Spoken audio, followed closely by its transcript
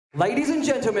Ladies and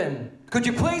gentlemen, could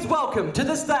you please welcome to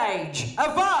the stage,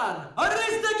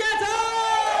 Aristeguieta!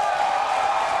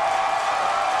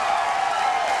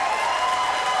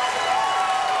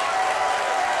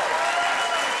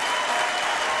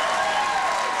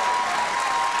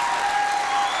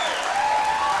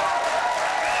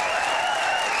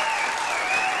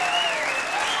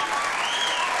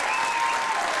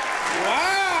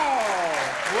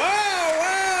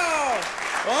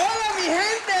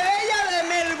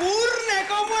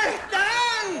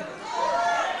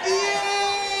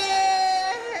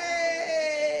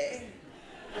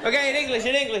 Okay, in English,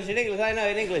 I know,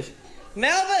 in English.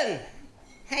 Melbourne,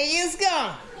 how yous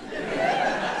going?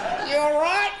 You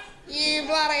alright? You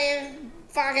bloody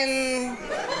fucking...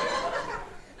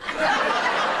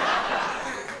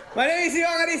 My name is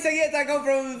Aristeguieta. I come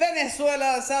from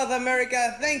Venezuela, South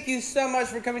America. Thank you so much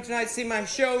for coming tonight to see my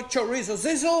show, Chorizo,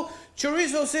 Sizzle.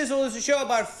 Chorizo, Sizzle is a show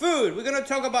about food. We're gonna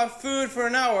talk about food for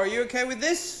an hour. Are you okay with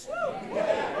this?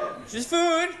 Just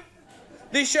food.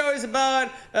 This show is about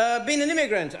being an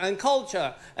immigrant and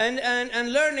culture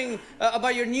and learning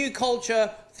about your new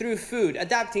culture through food,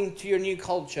 adapting to your new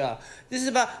culture. This is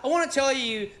about, I want to tell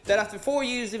you that after 4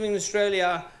 years living in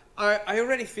Australia, I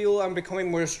already feel I'm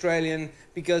becoming more Australian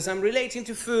because I'm relating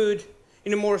to food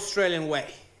in a more Australian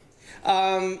way.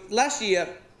 Last year,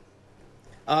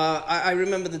 I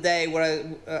remember the day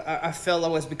where I felt I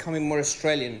was becoming more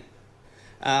Australian.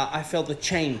 I felt the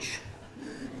change,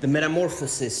 the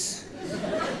metamorphosis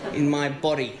in my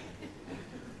body.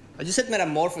 I just said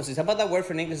metamorphosis. How about that word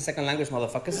for an English as a second language,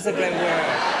 motherfuckers? It's a great word.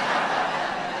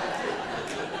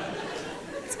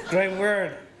 It's a great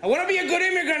word. I want to be a good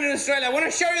immigrant in Australia. I want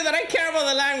to show you that I care about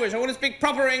the language. I want to speak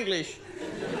proper English.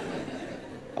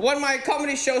 I want my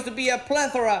comedy shows to be a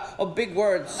plethora of big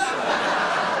words.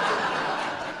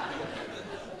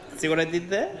 See what I did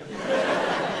there?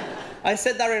 I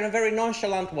said that in a very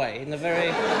nonchalant way, in a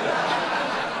very...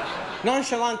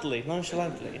 Nonchalantly.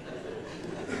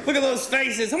 Look at those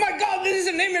faces. Oh my God, this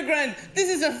is an immigrant. This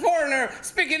is a foreigner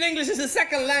speaking English as a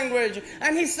second language,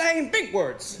 and he's saying big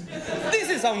words.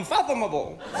 This is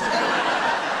unfathomable.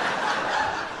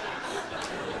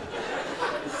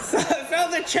 So I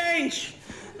felt the change,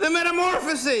 the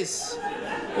metamorphosis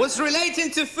was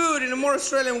relating to food in a more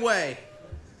Australian way.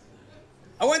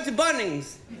 I went to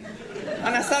Bunnings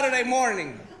on a Saturday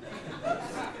morning.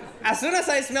 As soon as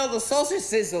I smelled the sausage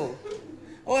sizzle,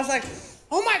 I was like,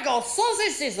 oh my God,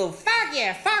 sausage sizzle, fuck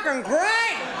yeah, fucking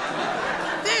great.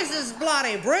 This is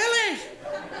bloody brilliant.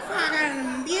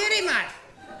 Fucking beauty, mate.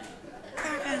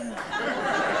 Fucking...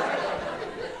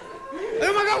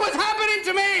 Oh my God, what's happening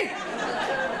to me?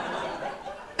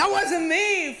 That wasn't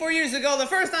me 4 years ago. The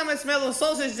first time I smelled the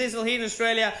sausage sizzle here in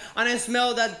Australia, and I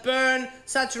smelled that burnt,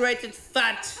 saturated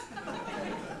fat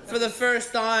for the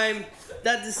first time.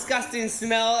 That disgusting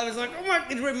smell. I was like, oh my,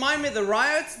 it reminded me of the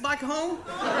riots back home.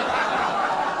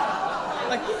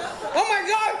 Like, oh my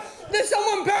God, there's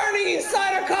someone burning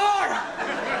inside a car.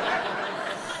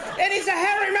 And it's a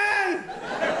hairy man.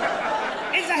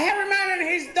 It's a hairy man and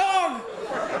his dog.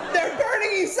 They're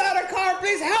burning inside a car.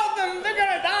 Please help them. They're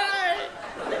gonna die.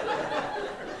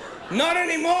 Not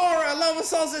anymore. I love a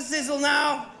sausage sizzle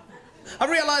now. I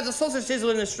realized the sausage sizzle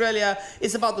in Australia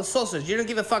is about the sausage. You don't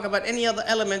give a fuck about any other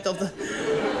element of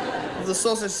the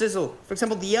sausage sizzle. For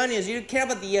example, the onions. You don't care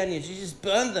about the onions. You just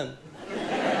burn them.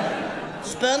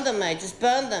 Just burn them, mate. Just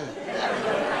burn them.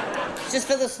 Just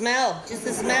for the smell. Just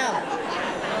the smell.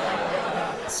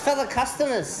 It's for the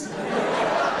customers.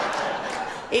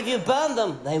 If you burn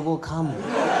them, they will come.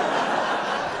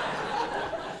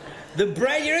 The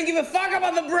bread. You don't give a fuck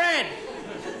about the bread.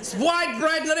 It's white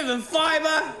bread, not even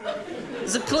fiber.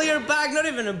 It's a clear bag, not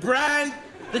even a brand.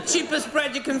 The cheapest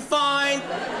bread you can find.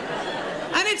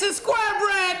 And it's a square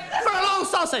bread for a long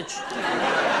sausage.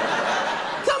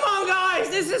 Come on, guys.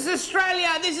 This is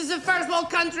Australia. This is a first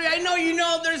world country. I know you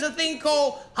know there's a thing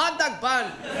called hot dog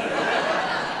bun.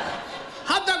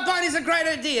 Hot dog bun is a great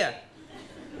idea.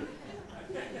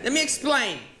 Let me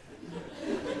explain.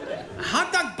 A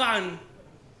hot dog bun,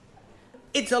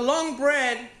 it's a long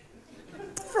bread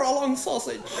for a long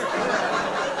sausage.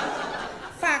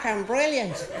 Fucking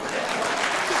brilliant.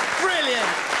 Brilliant.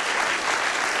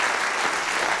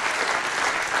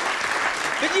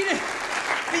 But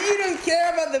you don't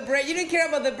care about the bread. You don't care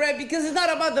about the bread because it's not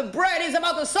about the bread, it's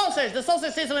about the sausage. The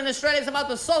sausage sizzle in Australia is about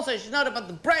the sausage. It's not about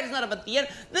the bread, it's not about the end.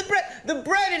 The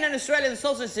bread in Australia, the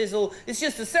sausage sizzle, is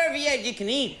just a serviette you can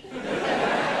eat.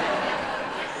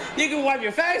 You can wipe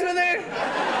your face with it.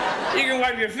 You can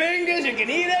wipe your fingers. You can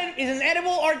eat it. It's an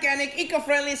edible, organic,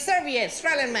 eco-friendly serviette.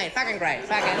 Australian made. Fucking great.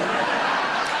 Fucking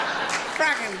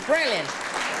brilliant.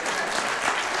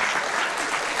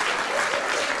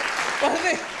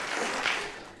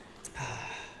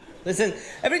 Listen,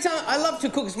 every time I love to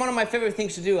cook, it's one of my favorite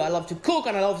things to do. I love to cook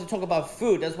and I love to talk about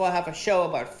food. That's why I have a show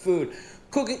about food.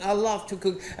 Cooking, I love to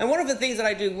cook. And one of the things that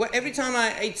I do, every time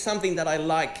I eat something that I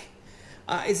like,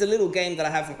 it's a little game that I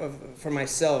have for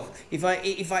myself. If I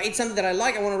eat something that I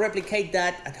like, I want to replicate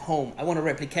that at home. I want to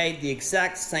replicate the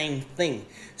exact same thing.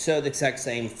 So the exact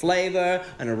same flavor,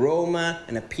 an aroma,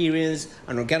 an appearance,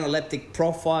 an organoleptic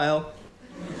profile.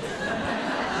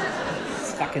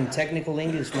 It's fucking technical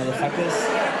English,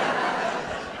 motherfuckers.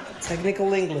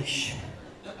 Technical English.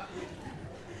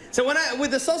 So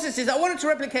with the sausages, I wanted to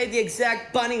replicate the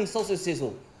exact Bunnings sausage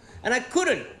sizzle. And I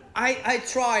couldn't. I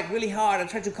tried really hard. I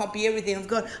tried to copy everything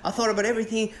I thought about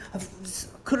everything. I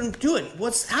couldn't do it.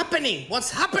 What's happening? What's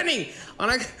happening?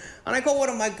 And I called one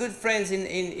of my good friends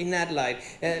in Adelaide,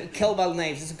 Kel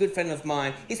Balnaves. He's a good friend of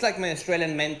mine. He's like my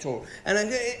Australian mentor. And I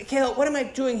go, Kel, what am I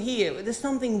doing here? There's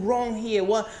something wrong here.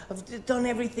 Well, I've done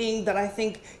everything that I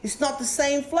think is not the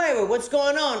same flavor. What's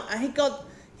going on? And he got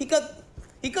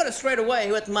it straight away.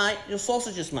 He went, mate, your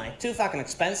sausages, mate, too fucking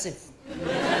expensive.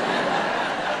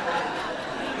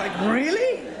 Like,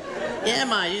 really? Yeah,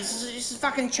 mate, it's a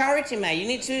fucking charity, mate. You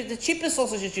need the cheapest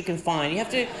sausages you can find. You have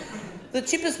to, the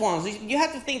cheapest ones. You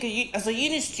have to think as a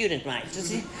uni student, mate.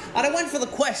 And I went for the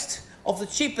quest of the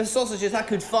cheapest sausages I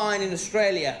could find in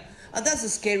Australia. And that's a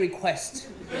scary quest.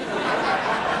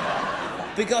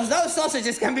 Because those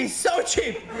sausages can be so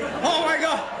cheap. Oh my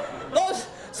God.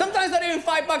 Sometimes not even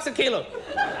 $5 a kilo.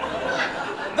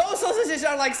 Those sausages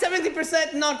are like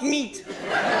 70% not meat.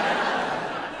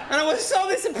 And I was so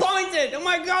disappointed. Oh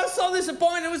my God, so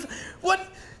disappointed. What?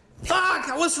 Fuck,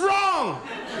 I was wrong.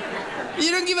 You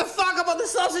don't give a fuck about the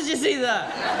sausages either.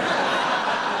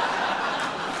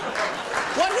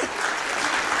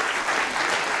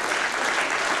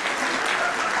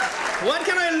 What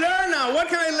can I learn now? What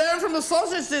can I learn from the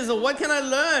sausage sizzle? What can I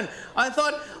learn? I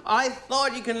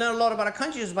thought you can learn a lot about a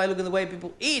country just by looking at the way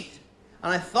people eat.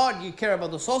 And I thought you care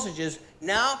about the sausages.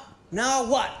 Now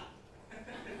what?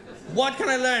 What can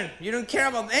I learn? You don't care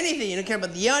about anything. You don't care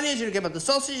about the onions, you don't care about the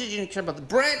sausages, you don't care about the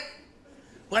bread.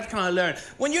 What can I learn?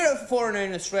 When you're a foreigner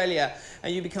in Australia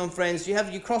and you become friends,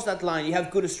 you cross that line, you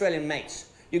have good Australian mates.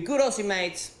 Your good Aussie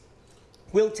mates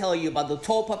will tell you about the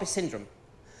tall poppy syndrome.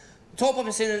 The tall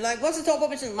poppy syndrome is like, what's the tall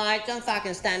poppy syndrome? Mate, don't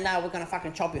fucking stand out, we're gonna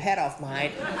fucking chop your head off,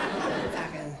 mate.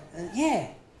 Yeah.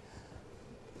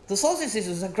 The sausage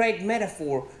sizzle is a great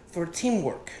metaphor for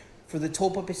teamwork, for the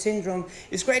tall poppy syndrome.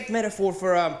 It's a great metaphor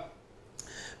for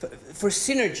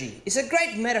synergy. It's a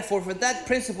great metaphor for that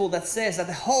principle that says that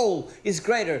the whole is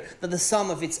greater than the sum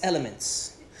of its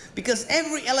elements. Because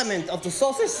every element of the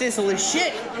sausage sizzle is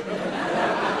shit.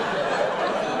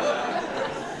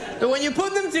 But when you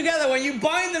put them together, when you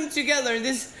bind them together,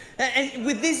 and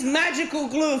with this magical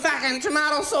glue, fucking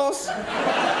tomato sauce,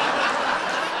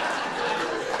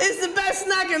 it's the best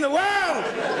snack in the world.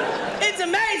 It's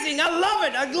amazing. I love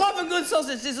it. I love a good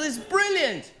sausage sizzle. It's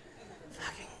brilliant.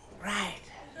 Fucking right.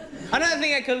 Another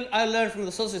thing I learned from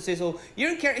the sausage sizzle, you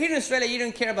don't care, here in Australia, you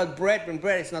don't care about bread when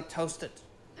bread is not toasted.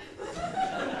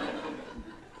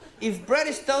 If bread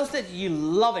is toasted, you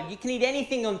love it. You can eat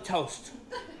anything on toast.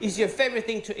 It's your favorite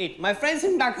thing to eat. My friends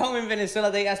back home in Venezuela,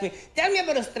 they ask me, tell me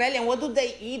about Australia, what do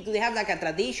they eat? Do they have like a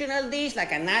traditional dish,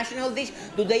 like a national dish?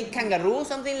 Do they eat kangaroo,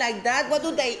 something like that? What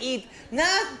do they eat? Nah,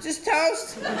 just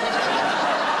toast.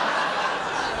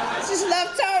 Just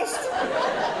love toast.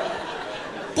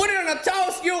 Put it on a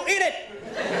toast, you eat it.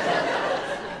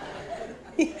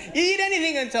 You eat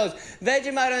anything on toast.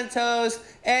 Vegemite on toast,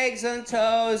 eggs on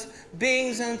toast,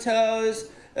 beans on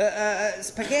toast,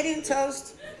 spaghetti on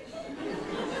toast.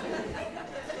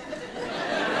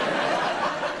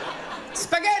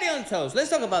 Spaghetti on toast, let's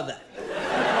talk about that.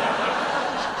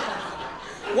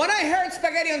 When I heard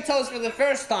spaghetti on toast for the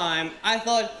first time, I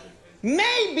thought,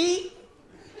 maybe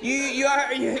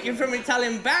you're from an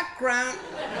Italian background,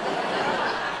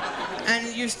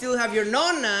 and you still have your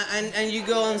nonna, and you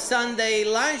go on Sunday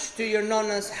lunch to your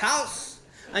nonna's house,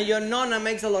 and your nonna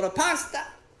makes a lot of pasta,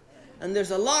 and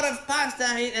there's a lot of pasta,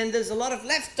 and there's a lot of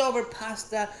leftover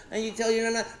pasta, and you tell your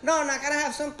nonna, Nonna, can I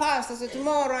have some pasta so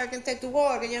tomorrow I can take to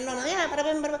work? And your nonna, yeah.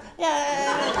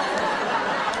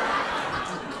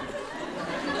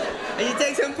 And you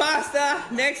take some pasta,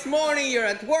 next morning you're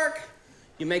at work,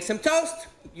 you make some toast,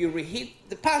 you reheat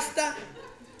the pasta,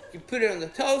 you put it on the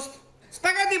toast,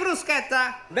 spaghetti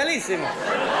bruschetta, bellissimo.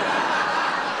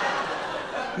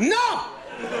 No!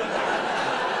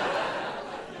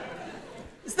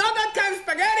 It's not that kind of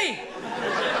spaghetti.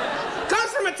 It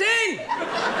comes from a tin.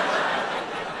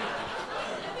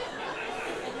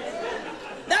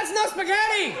 That's not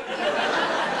spaghetti.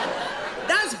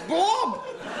 That's blob.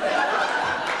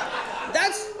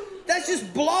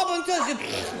 blob on toast.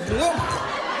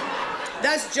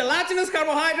 That's gelatinous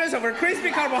carbohydrates over crispy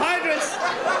carbohydrates.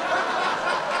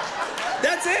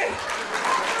 That's it.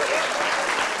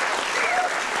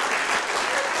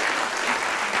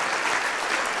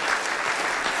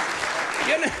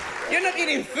 You're not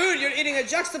eating food, you're eating a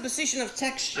juxtaposition of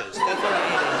textures. That's what I'm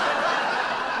eating.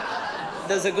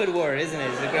 That's a good word, isn't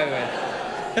it? It's a great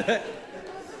word.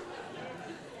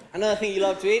 Another thing you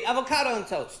love to eat, avocado on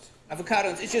toast. Avocado,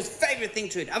 it's your favorite thing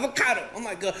to eat. Avocado, oh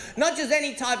my God. Not just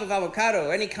any type of avocado,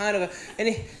 any kind of,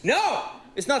 no,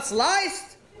 it's not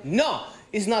sliced. No,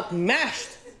 it's not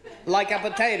mashed like a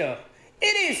potato.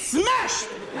 It is smashed.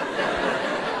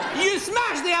 You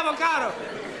smash the avocado.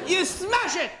 You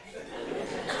smash it.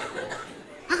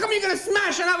 How come you're gonna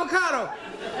smash an avocado?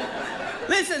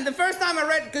 Listen, the first time I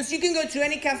read, because you can go to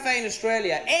any cafe in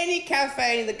Australia, any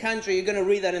cafe in the country, you're gonna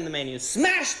read that in the menu.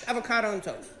 Smashed avocado on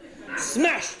toast.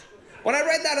 Smashed. When I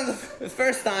read that on the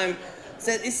first time,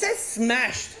 it says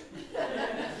smashed,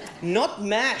 not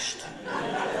mashed.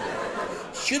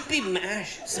 Should be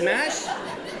mashed. Smashed?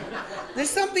 There's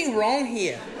something wrong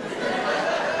here.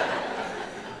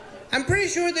 I'm pretty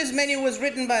sure this menu was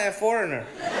written by a foreigner.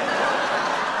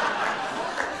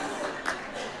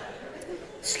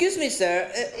 Excuse me, sir,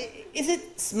 is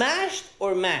it smashed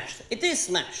or mashed? It is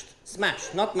smashed.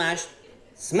 Smashed, not mashed.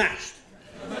 Smashed.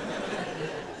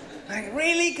 Like,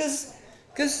 really?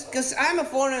 Because I'm a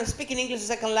foreigner and speaking English as a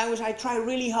second language, I try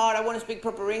really hard, I want to speak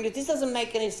proper English. This doesn't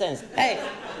make any sense. Hey,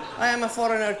 I am a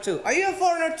foreigner too. Are you a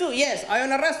foreigner too? Yes, I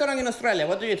own a restaurant in Australia.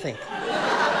 What do you think?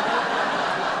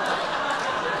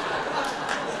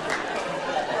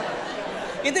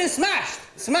 It is smashed.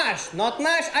 Smashed, not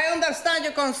mashed. I understand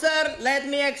your concern. Let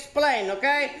me explain,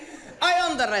 okay? I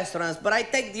own the restaurants, but I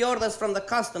take the orders from the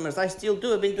customers. I still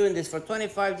do. I've been doing this for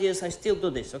 25 years. I still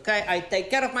do this, okay? I take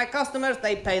care of my customers.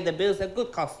 They pay the bills. They're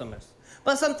good customers.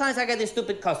 But sometimes I get these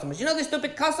stupid customers. You know these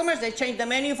stupid customers? They change the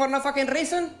menu for no fucking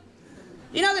reason.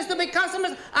 You know the stupid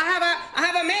customers? I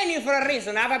have a menu for a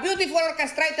reason. I have a beautiful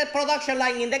orchestrated production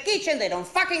line in the kitchen. They don't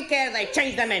fucking care. They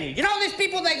change the menu. You know these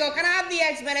people, they go, can I have the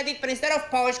eggs Benedict, but instead of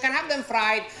poached, can I have them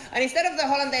fried? And instead of the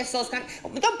hollandaise sauce,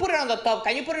 don't put it on the top.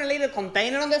 Can you put it in a little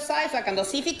container on the side so I can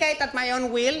dosificate at my own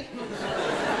will?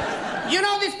 You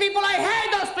know these people, I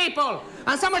hate those people.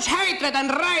 And so much hatred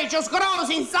and rage just grows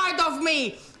inside of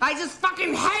me. I just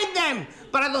fucking hate them.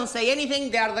 But I don't say anything.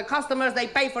 They are the customers. They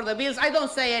pay for the bills. I don't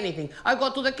say anything. I go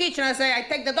to the kitchen. I say, I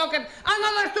take the docket.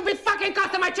 Another stupid fucking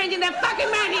customer changing their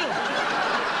fucking menu.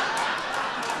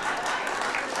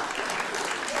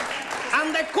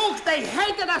 And the cooks, they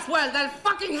hate it as well. They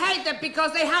fucking hate it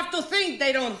because they have to think.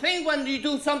 They don't think when you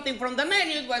do something from the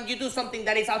menu, when you do something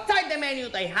that is outside the menu,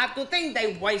 they have to think.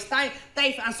 They waste time.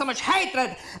 And so much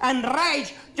hatred and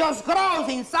rage just grows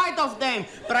inside of them.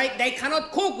 But they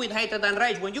cannot cook with hatred and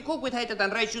rage. When you cook with hatred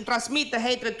and rage, you transmit the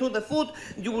hatred to the food.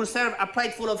 You will serve a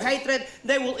plate full of hatred.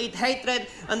 They will eat hatred.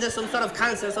 And there's some sort of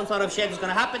cancer, some sort of shit is going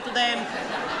to happen to them.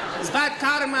 It's bad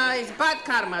karma. It's bad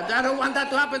karma. I don't want that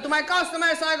to happen to my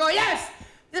customers. So I go, yes!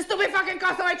 This stupid fucking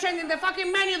customer changing the fucking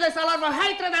menu. There's a lot of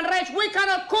hatred and rage. We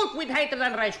cannot cook with hatred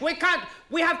and rage. We can't.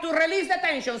 We have to release the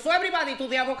tension. So everybody to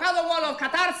the avocado wall of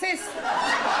catharsis.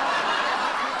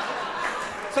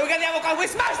 So we get the avocado. We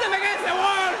smash them against the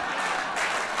wall.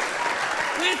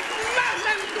 We smash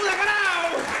them to the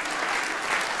ground.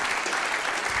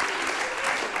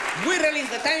 We release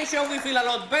the tension. We feel a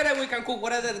lot better. We can cook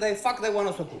whatever the fuck they want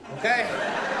us to cook, okay?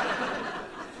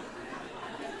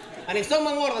 And if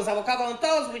someone orders avocado on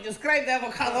toast, we just scrape the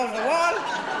avocado off the wall.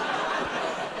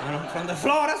 And from the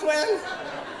floor as well.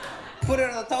 Put it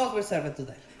on the toast, we serve it to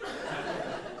them.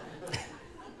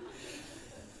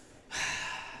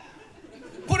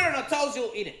 Put it on a toast,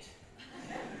 you'll eat it.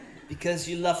 Because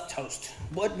you love toast.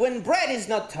 But when bread is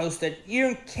not toasted, you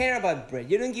don't care about bread.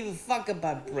 You don't give a fuck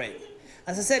about bread.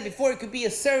 As I said before, it could be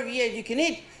a serviette you can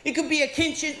eat. It could be a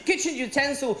kitchen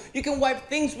utensil. You can wipe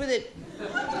things with it.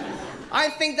 I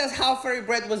think that's how fairy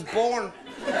bread was born.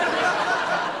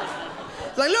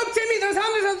 It's like, look, Timmy, there's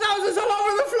hundreds and thousands all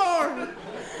over the floor.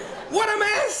 What a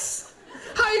mess.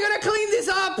 How are you going to clean this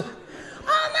up?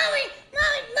 Oh, Mommy,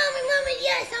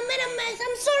 yes, I made a mess.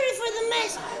 I'm sorry for the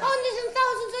mess. Hundreds and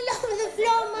thousands all over the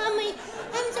floor, Mommy.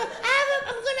 I'm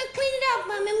going to clean it up,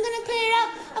 Mommy. I'm going to clean it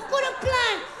up. I've got a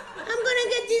plan. I'm going to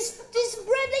get this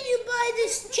bread that you buy,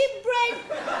 this cheap bread.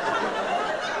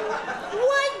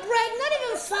 White bread, not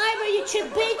even fiber, you cheap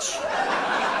bitch.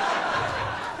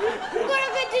 I'm going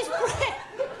to get this bread.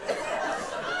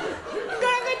 I'm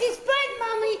going to get this bread,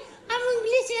 Mommy.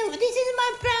 Listen, this is my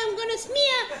plan. I'm going to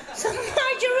smear some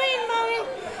margarine, Mommy.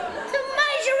 Some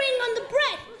margarine on the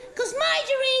bread. Because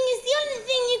margarine is the only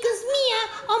thing you can smear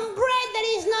on bread that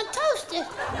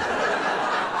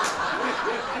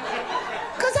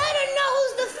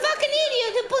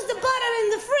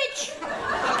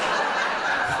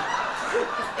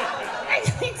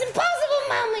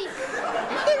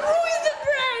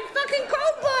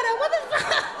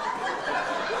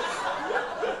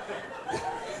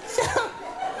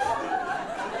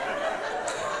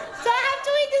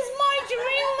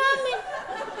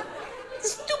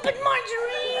stupid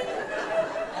margarine,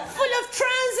 full of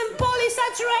trans and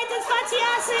polysaturated fatty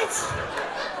acids,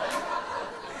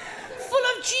 full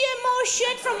of GMO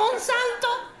shit from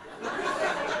Monsanto.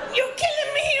 You're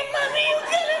killing me, mommy, you're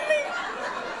killing me.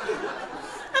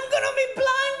 I'm gonna be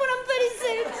blind when I'm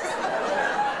 36.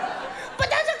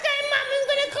 But that's okay, mommy, I'm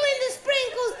gonna clean the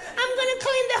sprinkles. I'm gonna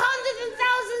clean the hundreds and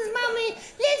thousands, mommy.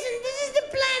 Listen, this is the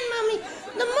plan, mommy.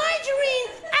 The margarine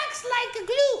acts like a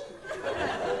glue.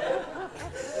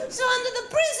 So under the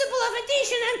principle of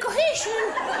addition and cohesion,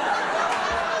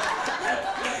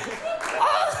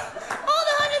 all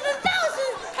the hundreds and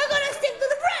thousands are gonna stick to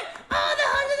the bread. All the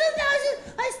hundreds and thousands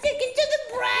are sticking to the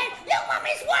bread. Look,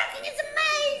 mommy, it's working. It's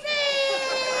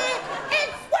amazing.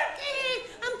 It's working.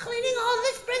 I'm cleaning all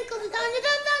the sprinkles. Look,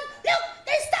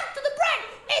 they stuck to the bread.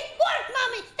 It worked,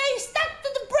 mommy. They stuck to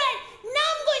the bread. Now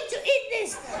I'm going to eat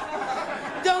this.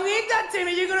 Don't eat that,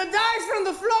 Timmy. You're gonna die from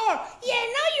the floor. Yeah,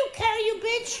 now you care, you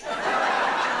bitch.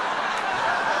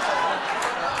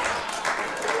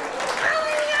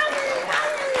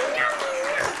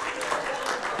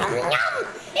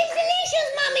 It's delicious,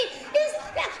 mommy. It's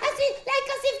like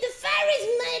as if the fairies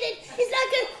made it. It's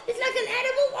like an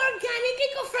edible, organic,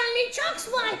 eco-friendly chalk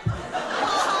swipe.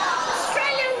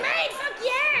 Australian made, fuck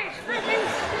yeah.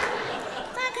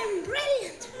 Fucking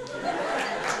brilliant.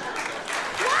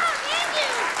 Wow, thank you.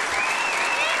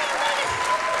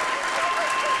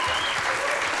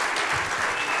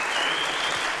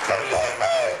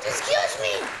 Excuse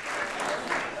me.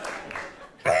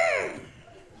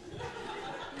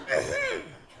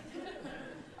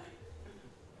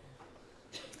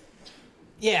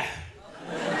 Yeah.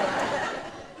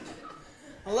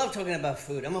 I love talking about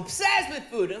food. I'm obsessed with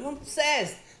food. I'm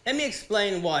obsessed. Let me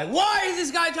explain why. Why is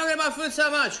this guy talking about food so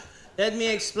much? Let me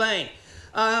explain.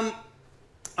 I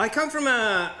come from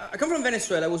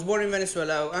Venezuela. I was born in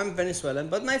Venezuela. I'm Venezuelan,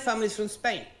 but my family's from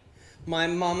Spain. My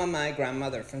mom and my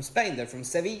grandmother from Spain. They're from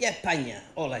Sevilla, España.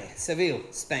 Ole, Seville,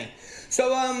 Spain.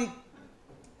 So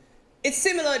it's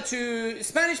similar to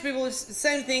Spanish people. It's the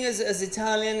same thing as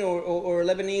Italian or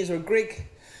Lebanese or Greek.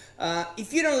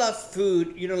 If you don't love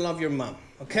food, you don't love your mom,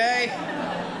 okay?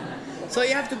 So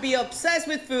you have to be obsessed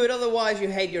with food, otherwise you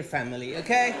hate your family,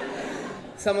 okay?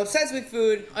 So I'm obsessed with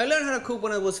food. I learned how to cook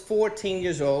when I was 14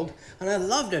 years old, and I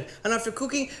loved it. And after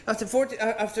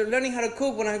learning how to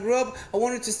cook, when I grew up, I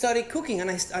wanted to study cooking,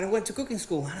 and I went to cooking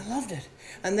school, and I loved it.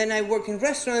 And then I worked in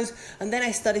restaurants, and then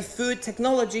I studied food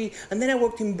technology, and then I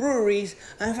worked in breweries,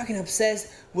 and I'm fucking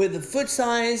obsessed with the food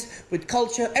science, with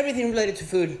culture, everything related to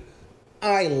food.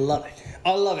 I love it.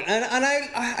 I love it. And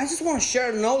I just want to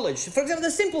share knowledge. For example, the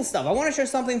simple stuff. I want to share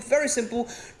something very simple.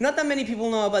 Not that many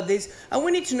people know about this, and we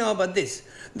need to know about this.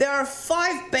 There are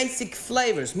 5 basic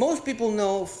flavors. Most people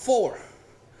know 4,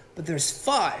 but there's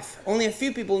 5. Only a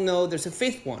few people know there's a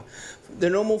 5th one. The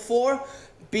normal 4,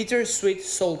 bitter, sweet,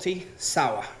 salty,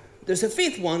 sour. There's a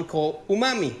 5th one called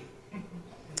umami.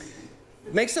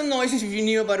 Make some noises if you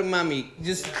knew about umami.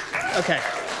 Okay.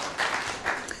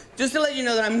 Just to let you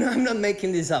know that I'm not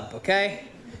making this up, okay?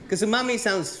 Because umami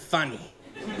sounds funny.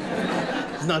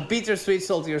 It's not bitter, sweet,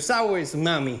 salty, or sour, it's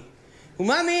umami.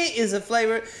 Umami is a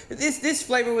flavor. This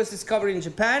flavor was discovered in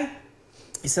Japan.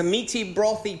 It's a meaty,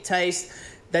 brothy taste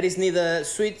that is neither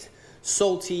sweet,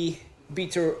 salty,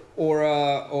 bitter,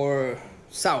 or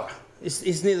sour.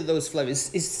 It's neither of those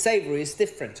flavors. It's savory, it's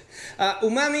different.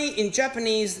 Umami in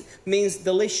Japanese means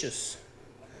delicious,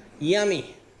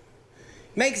 yummy.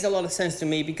 Makes a lot of sense to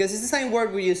me because it's the same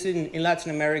word we use in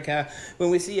Latin America. When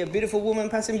we see a beautiful woman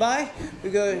passing by, we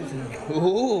go,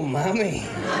 ooh, mommy.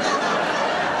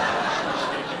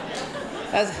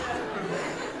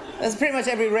 That's pretty much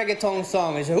every reggaeton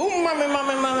song. It's, ooh, mommy,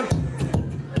 mommy, mommy.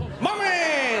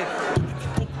 Mommy!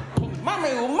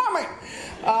 Mommy, ooh, mommy.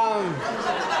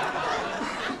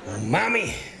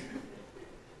 Umami.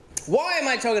 Why am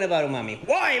I talking about umami?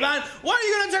 Why, man? Why are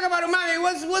you going to talk about umami?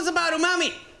 What's about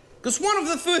umami? Because one of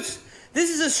the foods,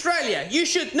 this is Australia, you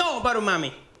should know about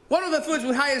umami. One of the foods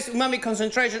with highest umami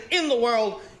concentration in the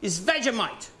world is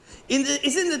Vegemite.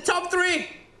 It's in the top 3.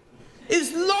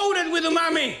 It's loaded with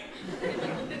umami.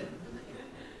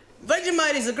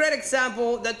 Vegemite is a great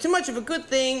example that too much of a good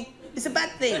thing is a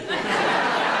bad thing.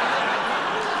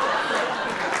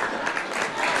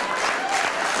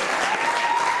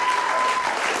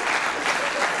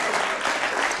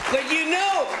 But you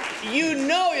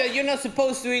know that you're not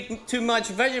supposed to eat too much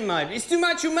Vegemite. It's too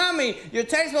much umami. Your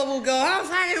taste bud will go, oh,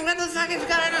 fucking, what the fuck is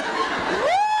going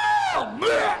on?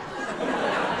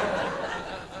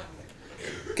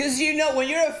 Because you know, when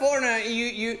you're a foreigner,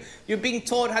 you're being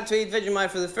taught how to eat Vegemite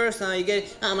for the first time. You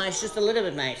get, oh, mate, it's just a little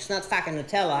bit, mate. It's not fucking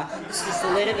Nutella. It's just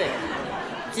a little bit.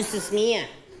 Just a smear.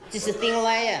 Just a thin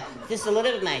layer. Just a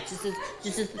little bit, mate. Just a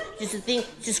thing.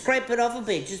 Just scrape it off a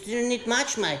bit. Just you don't need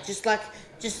much, mate. Just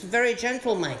very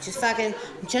gentle, mate. Just fucking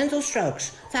gentle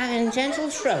strokes. Fucking gentle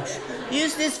strokes.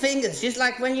 Use these fingers, just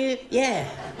like when you, yeah.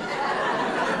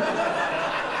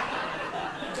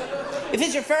 If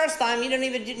it's your first time, you don't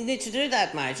even need to do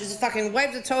that, mate. Just fucking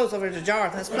wipe the toes over the jar.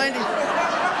 That's plenty.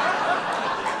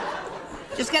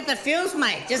 Just get the fuse,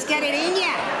 mate. Just get it in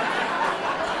ya.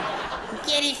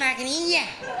 Get it fucking in ya.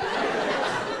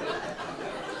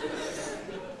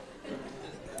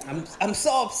 I'm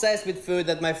so obsessed with food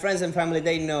that my friends and family,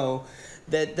 they know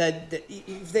that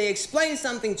if they explain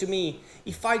something to me,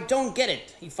 if I don't get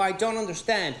it, if I don't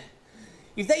understand,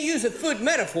 if they use a food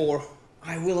metaphor,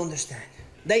 I will understand.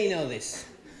 They know this.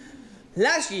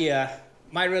 Last year,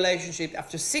 my relationship,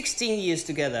 after 16 years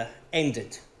together,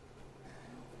 ended.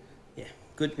 Yeah,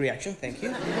 good reaction, thank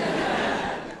you.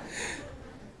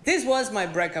 This was my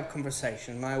breakup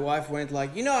conversation. My wife went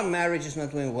like, you know our marriage is not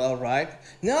doing well, right?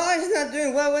 No, it's not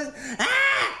doing well.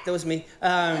 That was me.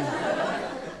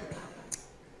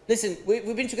 Listen,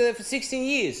 we've been together for 16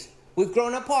 years. We've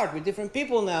grown apart. We're different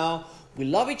people now. We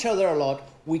love each other a lot.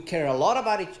 We care a lot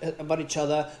about each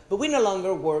other, but we no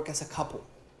longer work as a couple.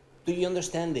 Do you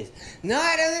understand this? No,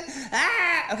 I don't.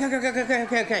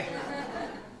 Okay.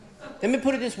 Let me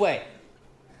put it this way.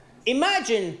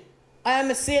 Imagine I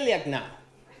am a celiac now.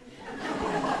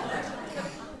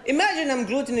 Imagine I'm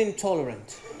gluten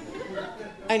intolerant,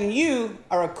 and you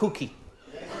are a cookie.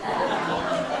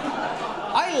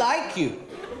 I like you,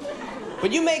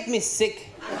 but you make me sick.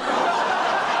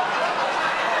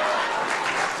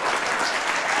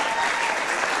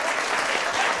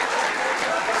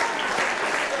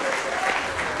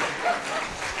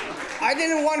 I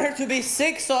didn't want her to be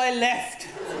sick, so I left.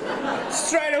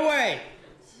 Straight away.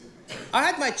 I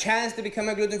had my chance to become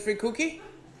a gluten-free cookie,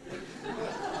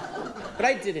 but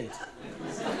I didn't.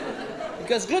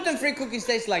 Because gluten-free cookies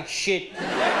taste like shit.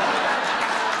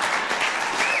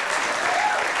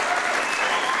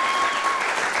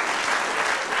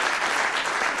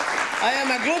 I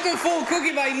am a gluten-full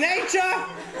cookie by nature.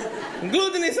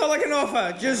 Gluten is all I can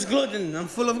offer. Just gluten. I'm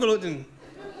full of gluten.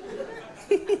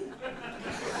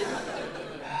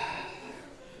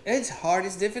 It's hard.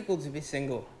 It's difficult to be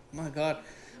single. My God.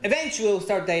 Eventually, we'll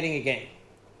start dating again.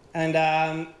 And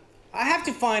I have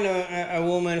to find a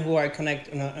woman who I connect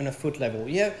on a food level.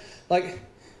 You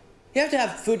have to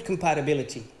have food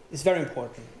compatibility. It's very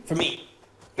important for me.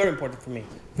 Very important for me.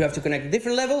 We have to connect at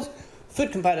different levels.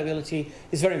 Food compatibility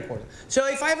is very important. So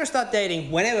if I ever start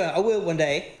dating, whenever, I will one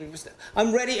day,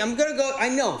 I'm ready, I'm gonna go, I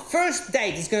know, first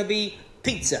date is gonna be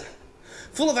pizza.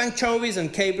 Full of anchovies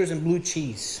and capers and blue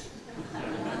cheese.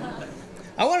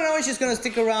 I wanna know if she's gonna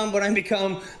stick around when I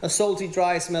become a salty,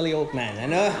 dry, smelly old man, I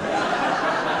know?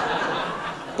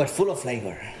 But full of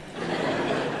flavor.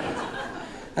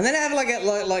 And then I have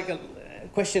like a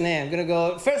questionnaire. I'm gonna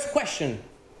go, first question.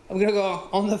 I'm gonna go,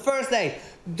 on the first date,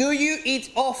 do you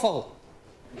eat offal?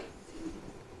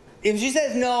 If she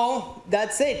says no,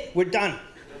 that's it, we're done.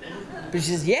 But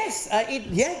she says, yes, I eat,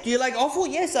 yeah, do you like offal?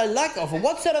 Yes, I like offal.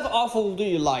 What sort of offal do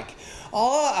you like?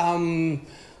 Oh,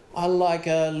 I like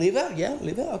liver, yeah,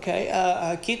 liver, okay.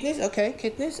 Kidneys, okay,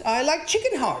 kidneys. I like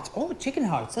chicken hearts. Oh, chicken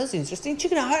hearts, that's interesting.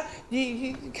 Chicken heart,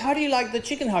 how do you like the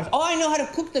chicken hearts? Oh, I know how to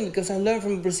cook them because I learned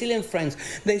from Brazilian friends.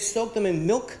 They soak them in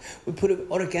milk. We put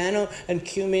oregano and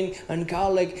cumin and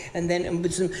garlic, and then I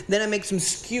make some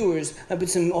skewers. I put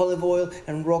some olive oil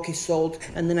and rocky salt,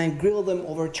 and then I grill them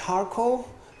over charcoal.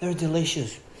 They're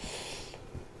delicious.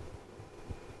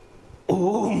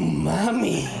 Oh,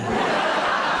 mommy.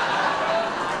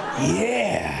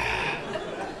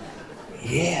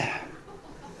 Yeah.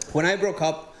 When I broke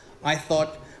up, I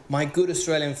thought my good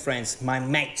Australian friends, my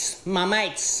mates,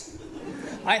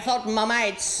 I thought my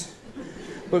mates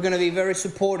were gonna be very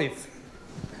supportive.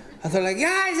 I thought like,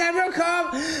 guys, I broke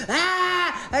up.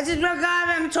 I just broke up.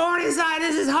 I'm torn inside.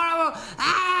 This is horrible.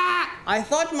 I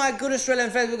thought my good Australian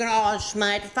friends were gonna, oh,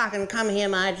 mate, fucking come here,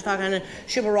 mate. Fucking,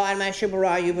 she'll be right, mate. She'll be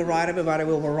right. You'll be right. Everybody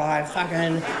will be right.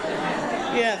 Fucking,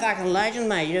 you're a fucking legend,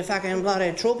 mate. You're a fucking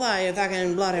bloody trooper. You're a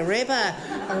fucking bloody reaper.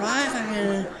 All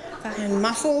right, fucking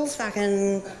muscles.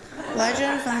 Fucking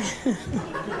legend. Fucking.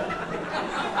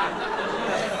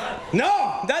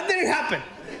 No, that didn't happen.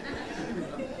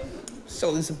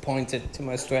 So disappointed to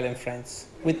my Australian friends,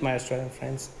 with my Australian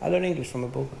friends. I learned English from a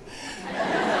book.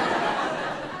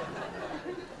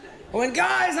 I went,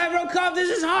 guys, I broke up, this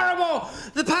is horrible!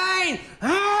 The pain!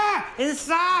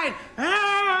 Inside!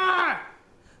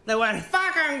 They went,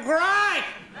 fucking great!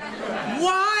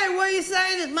 Why? Why are you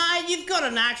saying this, mate? You've got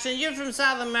an accent. You're from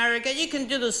South America. You can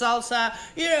do the salsa.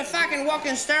 You're a fucking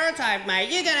walking stereotype, mate.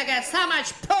 You're gonna get so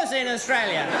much pussy in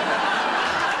Australia.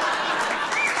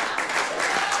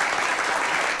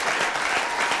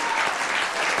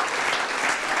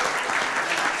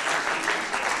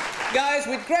 Guys,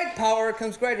 with great power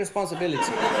comes great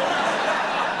responsibility.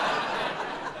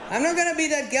 I'm not gonna be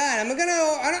that guy. I'm not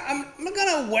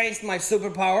gonna waste my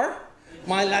superpower,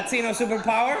 my Latino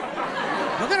superpower.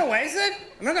 I'm not gonna waste it.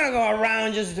 I'm not gonna go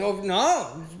around just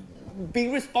no. Be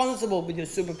responsible with your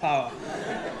superpower.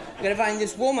 You gotta find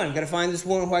this woman. Gotta find this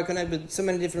woman who I connect with so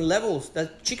many different levels.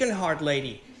 That chicken heart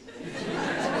lady.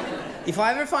 If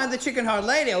I ever find the chicken heart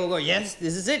lady, I will go, yes,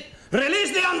 this is it.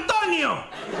 Release the Antonio!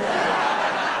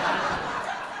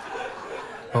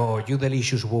 Oh, you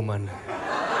delicious woman.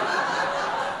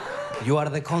 You are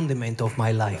the condiment of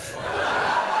my life.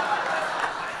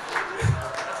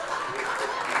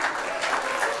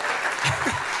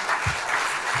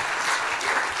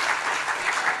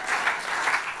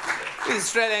 These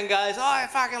Australian guys, oh,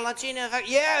 fucking Latino.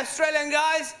 Yeah, Australian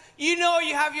guys, you know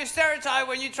you have your stereotype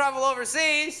when you travel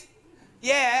overseas.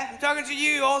 Yeah, I'm talking to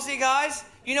you, Aussie guys.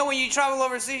 You know when you travel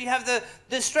overseas, you have the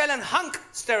Australian hunk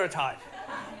stereotype.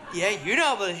 Yeah, you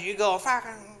know, but you go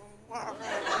fucking...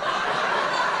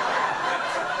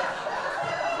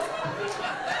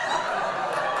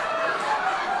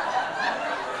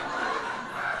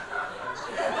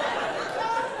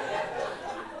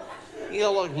 You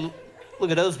go,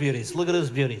 look at those beauties. Look at those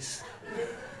beauties.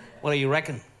 What do you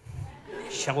reckon?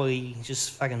 Shall we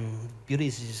just fucking...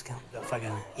 Beauties just come...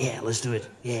 Fucking... Yeah, let's do it.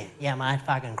 Yeah, mate,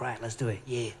 fucking great. Let's do it.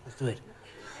 Yeah, let's do it.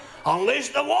 Unleash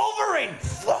the Wolverine!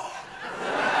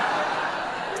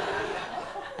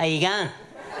 How you going?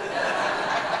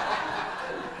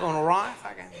 Going all right?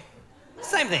 Fucking...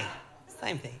 Same thing.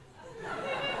 Same thing.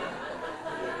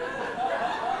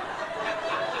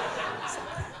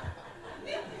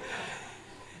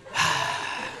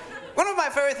 One of my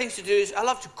favorite things to do is I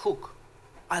love to cook.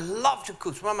 I love to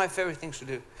cook. It's one of my favorite things to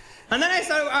do. And then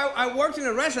I worked in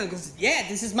a restaurant because, yeah,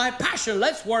 this is my passion.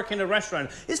 Let's work in a restaurant.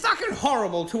 It's fucking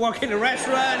horrible to work in a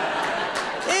restaurant.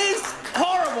 It's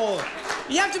horrible.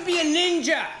 You have to be a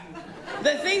ninja.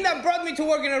 The thing that brought me to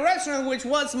work in a restaurant, which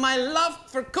was my love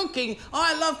for cooking. Oh,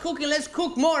 I love cooking. Let's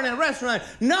cook more in a restaurant.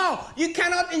 No, you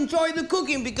cannot enjoy the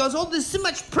cooking because there's so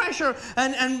much pressure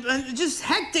and just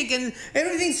hectic and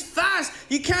everything's fast.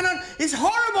 You cannot, it's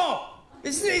horrible.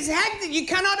 It's hectic. You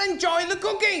cannot enjoy the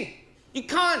cooking. You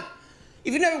can't.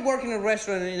 If you never work in a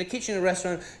restaurant, in a kitchen in a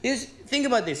restaurant, just think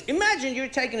about this. Imagine you're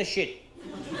taking a shit.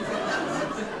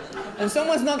 And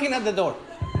someone's knocking at the door.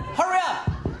 Hurry up!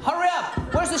 Hurry up!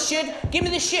 Where's the shit? Give me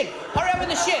the shit! Hurry up with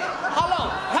the shit! How long?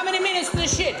 How many minutes to the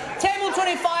shit? Table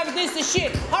 25 needs the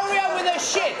shit! Hurry up with the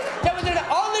shit!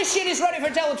 All the shit is ready for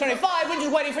table 25, we're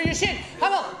just waiting for your shit! How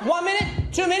about 1 minute?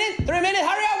 2 minutes? 3 minutes?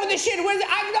 Hurry up with the shit! Where's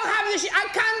I don't have the shit! I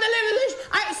can't deliver this!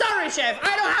 Sorry, chef,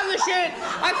 I don't have the shit!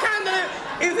 I can't deliver...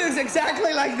 It looks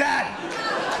exactly like that!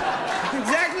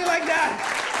 Exactly like that!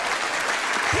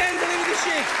 Can't deliver the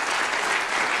shit!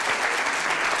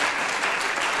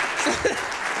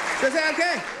 So I said,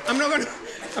 okay, I'm not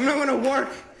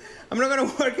gonna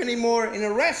work anymore in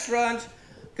a restaurant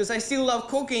because I still love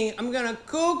cooking. I'm gonna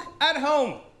cook at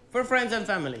home for friends and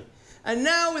family. And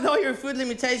now with all your food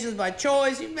limitations by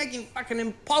choice, you're making fucking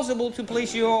impossible to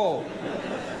please you all.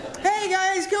 Hey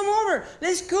guys, come over.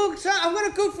 Let's cook. I'm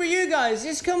gonna cook for you guys.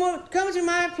 Just come to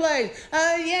my place.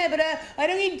 Yeah, but I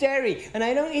don't eat dairy and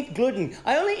I don't eat gluten.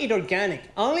 I only eat organic.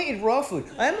 I only eat raw food.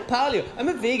 I'm a paleo. I'm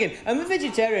a vegan. I'm a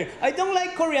vegetarian. I don't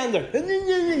like coriander.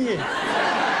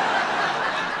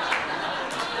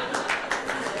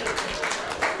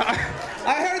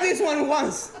 I heard this one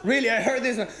once. Really, I heard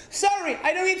this one. Sorry,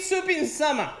 I don't eat soup in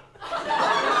summer.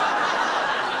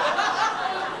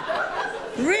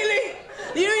 Really?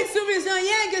 You don't eat soup in summer?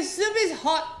 Yeah, because soup is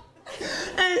hot.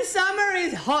 And summer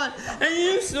is hot. And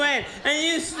you sweat. And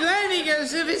you sweat because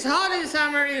soup is hot and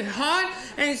summer is hot.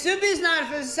 And soup is not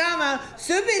for summer.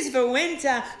 Soup is for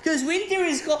winter. Because winter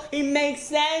is cold. It makes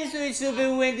sense to eat soup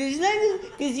in winter. It's not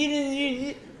because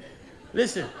you...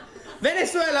 Listen.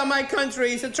 Venezuela, my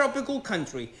country, is a tropical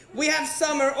country. We have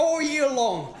summer all year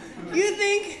long. You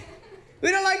think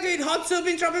we don't like to eat hot soup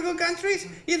in tropical countries?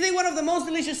 You think one of the most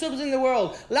delicious soups in the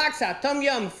world, laksa, tom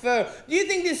yum, pho, do you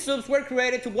think these soups were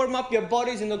created to warm up your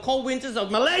bodies in the cold winters of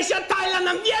Malaysia, Thailand,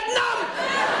 and Vietnam?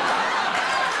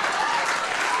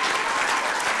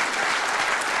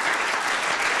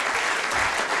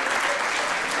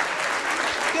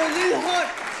 Because it's hot.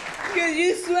 Because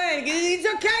you sweat. It's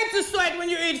okay to sweat when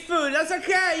you eat food. That's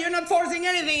okay. You're not forcing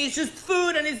anything. It's just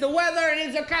food and it's the weather and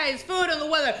it's okay. It's food and the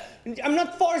weather. I'm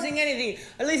not forcing anything.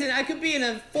 Listen, I could be in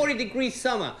a 40-degree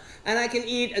summer and I can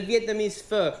eat a Vietnamese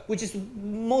pho, which is the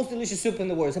most delicious soup in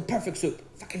the world. It's a perfect soup.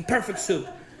 Fucking perfect soup.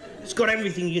 It's got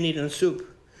everything you need in a soup.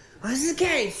 Well, it's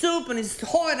okay. It's soup and it's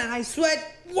hot and I sweat.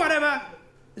 Whatever.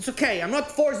 It's okay. I'm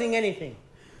not forcing anything.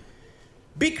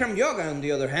 Bikram yoga, on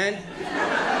the other hand.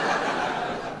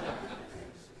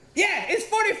 Yeah, it's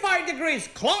 45 degrees.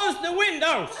 Close the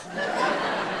windows.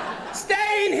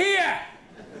 Stay in here.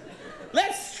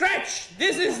 Let's stretch.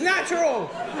 This is natural.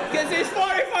 Because it's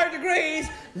 45 degrees.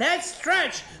 Let's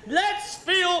stretch. Let's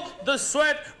feel the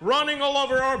sweat running all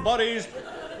over our bodies.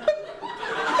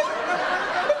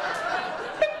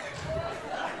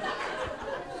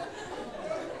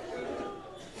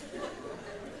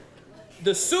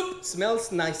 The soup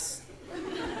smells nice.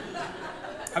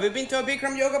 Have you been to a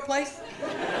Bikram yoga place?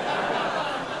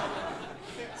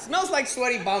 Smells like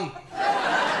sweaty bum.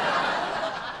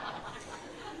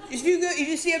 If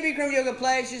you see a Bikram yoga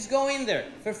place, just go in there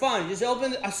for fun. Just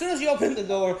open. As soon as you open the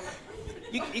door,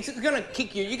 it's gonna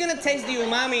kick you. You're gonna taste the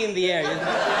umami in the air.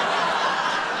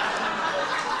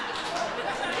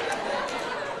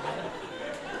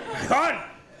 God,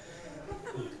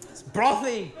 it's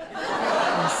brothy,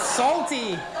 and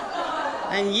salty,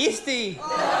 and yeasty,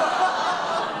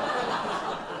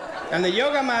 and the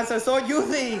yoga mats are so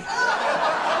youthy.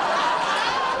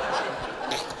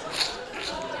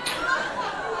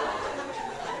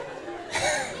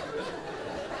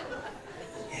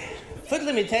 Food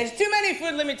limitations. Too many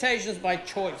food limitations by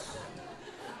choice.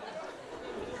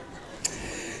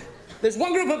 There's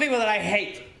one group of people that I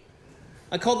hate.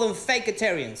 I call them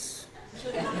fakeitarians.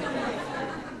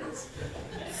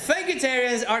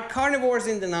 Fakeitarians are carnivores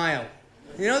in denial.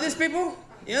 You know these people?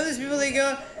 You know these people, they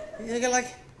go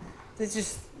like,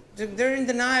 they're in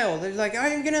denial. They're like,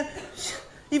 Ivan,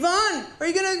 are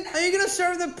you gonna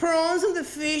serve the prawns and the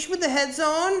fish with the heads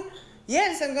on?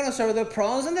 Yes, I'm gonna serve the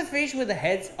prawns and the fish with the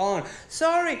heads on.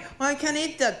 Sorry, I can't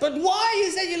eat that. But why?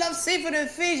 You said you love seafood and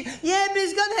fish. Yeah, but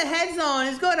it's got the heads on.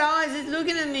 It's got eyes. It's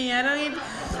looking at me. I don't eat.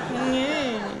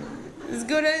 Yeah. It's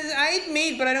good. I eat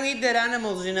meat, but I don't eat dead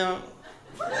animals, you know.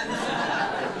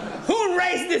 Who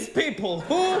raised these people?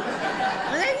 Who? I'm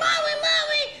like, Mommy,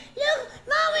 look,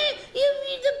 Mommy,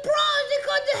 the prawns, they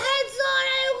got the heads on.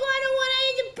 I don't want to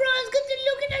eat the prawns because they're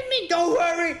looking at me.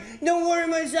 Don't worry,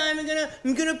 my son.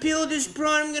 I'm gonna peel this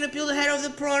prawn. I'm gonna peel the head off the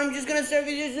prawn. I'm just gonna serve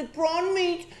you just the prawn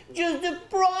meat. Just the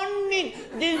prawn meat.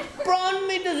 This prawn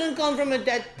meat doesn't come from a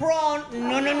dead prawn.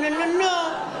 No.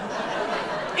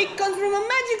 It comes from a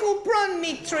magical prawn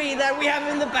meat tree that we have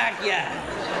in the backyard.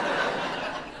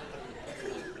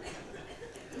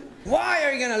 Why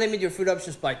are you gonna limit your food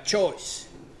options by choice?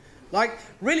 Like,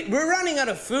 really, we're running out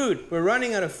of food.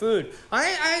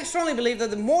 I strongly believe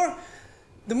that the more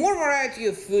variety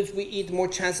of foods we eat, the more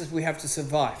chances we have to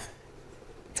survive.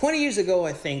 20 years ago,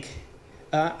 I think,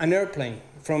 an airplane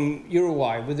from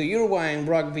Uruguay with the Uruguayan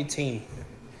rugby team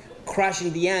crashed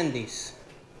in the Andes.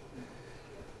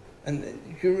 And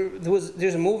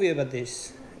there's a movie about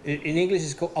this. In English,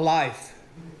 it's called Alive.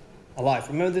 Alive.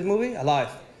 Remember this movie? Alive.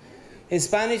 In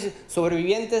Spanish,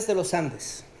 Sobrevivientes de los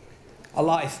Andes.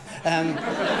 Alive.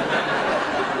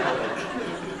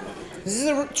 This is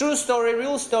a true story,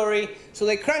 real story. So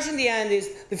they crashed in the Andes.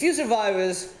 The few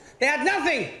survivors, they had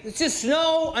nothing. It's just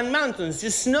snow and mountains.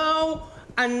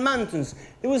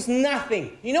 There was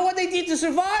nothing. You know what they did to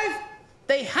survive?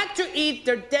 They had to eat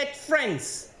their dead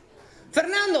friends.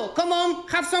 Fernando, come on,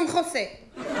 have some Jose.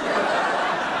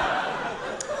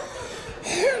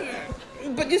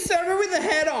 But you serve it with the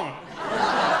head on.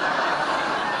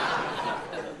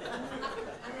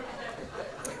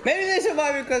 Maybe they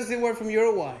survived because they were from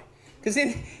Uruguay. Because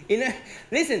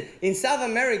in South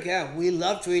America, we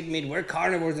love to eat meat. We're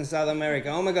carnivores in South America.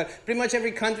 Oh my God, pretty much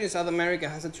every country in South America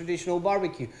has a traditional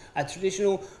barbecue, a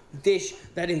traditional dish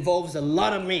that involves a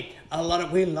lot of meat.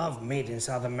 We love meat in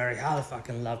South America. I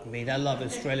fucking love meat. I love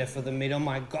Australia for the meat. Oh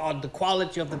my God, the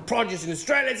quality of the produce in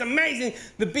Australia is amazing.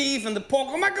 The beef and the pork.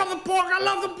 Oh my God, the pork, I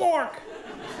love the pork.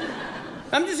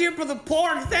 I'm just here for the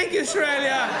pork. Thank you,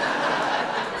 Australia.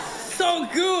 So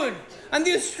good. And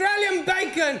the Australian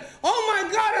bacon. Oh my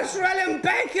God, Australian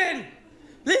bacon.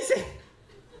 Listen,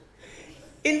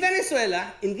 in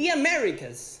Venezuela, in the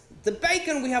Americas, the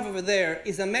bacon we have over there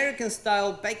is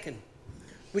American-style bacon,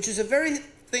 which is a very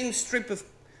thin strip of,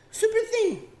 super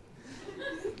thin.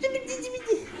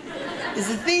 It's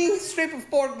a thin strip of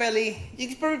pork belly. You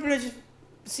can probably just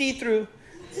see through.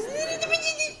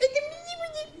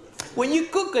 When you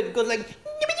cook it, it goes like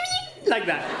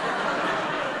that.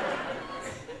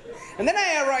 And then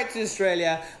I arrived to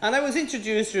Australia, and I was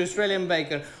introduced to Australian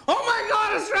bacon. Oh my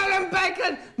God, Australian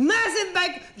bacon! Massive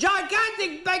bacon!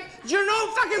 Gigantic bacon! You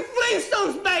know fucking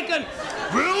Flintstones bacon!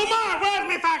 Wilma, where's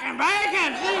me fucking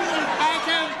bacon? Flintstones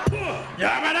bacon!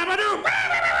 Yabba-dabba-doo!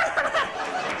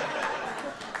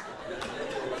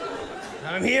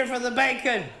 I'm here for the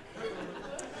bacon.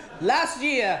 Last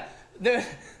year, the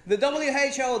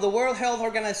WHO, the World Health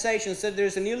Organization, said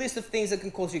there's a new list of things that can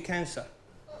cause you cancer.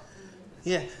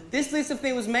 Yeah, this list of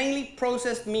things was mainly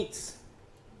processed meats.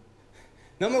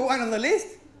 Number 1 on the list,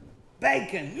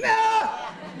 bacon. No!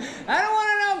 I don't want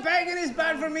to know bacon is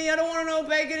bad for me. I don't want to know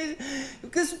bacon is...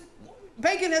 Because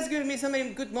bacon has given me so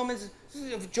many good moments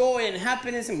of joy and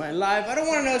happiness in my life. I don't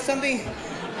want to know something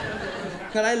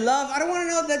that I love. I don't want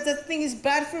to know that that thing is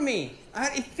bad for me.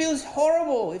 It feels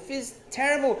horrible. It feels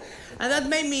terrible. And that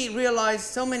made me realize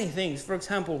so many things. For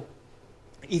example,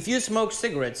 if you smoke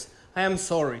cigarettes, I am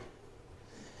sorry.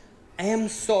 I am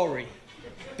sorry.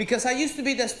 Because I used to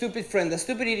be that stupid friend, that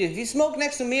stupid idiot. If you smoked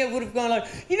next to me, I would have gone like,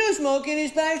 you know smoking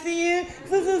is bad for you.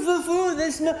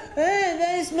 That's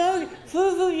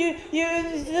smoking.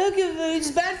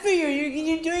 It's bad for you.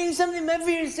 You're doing something bad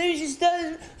for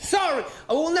yourself. Sorry.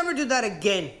 I will never do that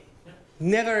again.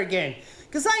 Never again.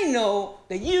 Because I know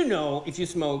that you know, if you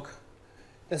smoke,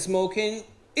 that smoking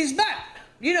is bad.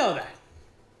 You know that.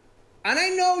 And I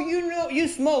know you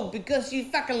smoke because you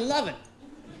fucking love it.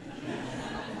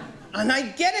 And I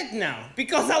get it now,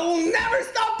 because I will never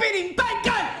stop eating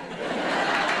bacon!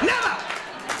 Never!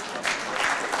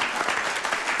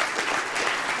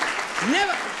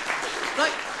 Never!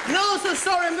 Like, no, so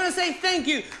sorry, I'm gonna say thank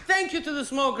you. Thank you to the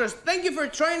smokers. Thank you for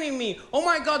training me. Oh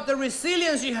my God, the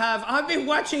resilience you have. I've been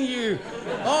watching you.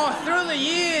 Oh, through the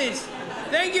years.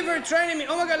 Thank you for training me.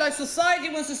 Oh my God, like society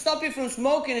wants to stop you from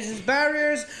smoking. It's just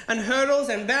barriers and hurdles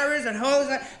and barriers and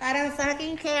hurdles. I don't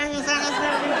fucking care.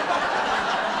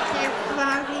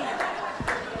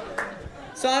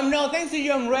 So thanks to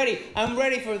you, I'm ready. I'm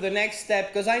ready for the next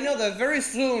step, because I know that very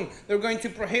soon they're going to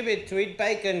prohibit to eat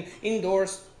bacon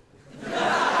indoors.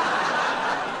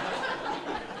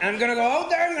 I'm gonna go out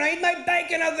there, I'm gonna eat my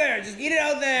bacon out there. Just eat it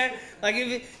out there. Like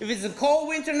if it's a cold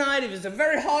winter night, if it's a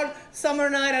very hot summer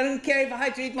night, I don't care if I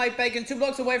had to eat my bacon 2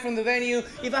 blocks away from the venue.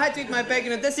 If I had to eat my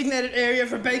bacon in a designated area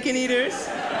for bacon eaters.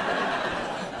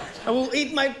 I will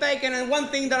eat my bacon, and one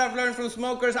thing that I've learned from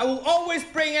smokers, I will always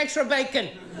bring extra bacon.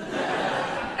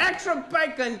 Extra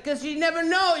bacon, because you never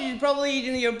know. You're probably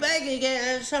eating your bacon, you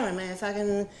get, sorry man,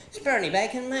 fucking spare any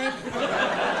bacon, mate.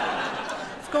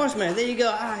 Of course, mate, there you go.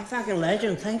 Ah, fucking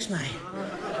legend, thanks, mate.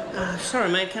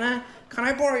 Sorry, mate, can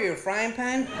I borrow your frying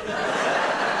pan?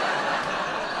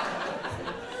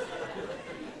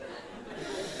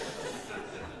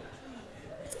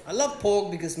 I love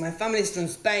pork because my family's from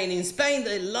Spain. In Spain,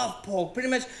 they love pork. Pretty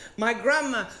much, my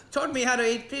grandma taught me how to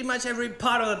eat pretty much every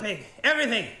part of the pig.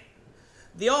 Everything.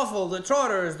 The offal, the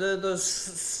trotters, the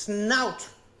snout.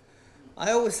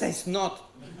 I always say snot.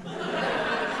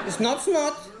 It's not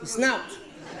snot, it's snout.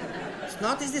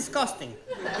 Snot is disgusting.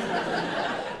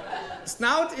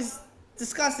 Snout is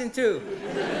disgusting too.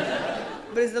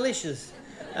 But it's delicious.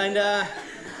 And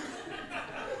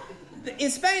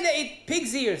in Spain, they eat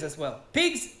pig's ears as well.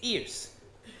 Pig's ears.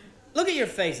 Look at your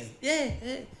faces. Yeah.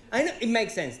 I know, it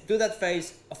makes sense. Do that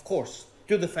face, of course.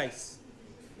 Do the face.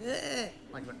 Yeah,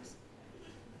 like this.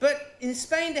 But in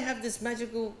Spain, they have this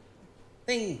magical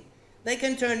thing. They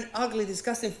can turn ugly,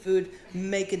 disgusting food,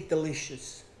 make it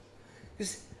delicious.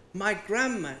 Because my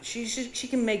grandma, she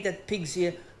can make that pig's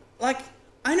ear. Like,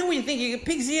 I know what you're thinking. A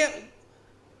pig's ear.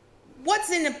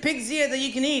 What's in a pig's ear that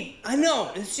you can eat? I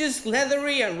know, it's just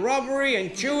leathery and rubbery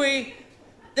and chewy.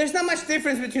 There's not much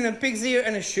difference between a pig's ear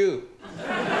and a shoe.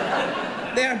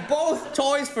 They are both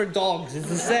toys for dogs, it's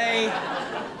to say.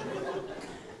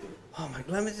 Oh my God,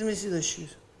 let me see the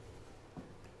shoes.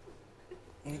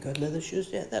 You got leather shoes?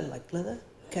 Yeah, they're like leather.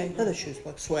 Okay, leather shoes,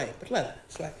 like suede, but leather,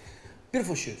 suede.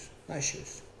 Beautiful shoes, nice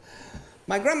shoes.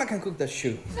 My grandma can cook that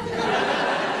shoe.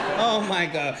 Oh my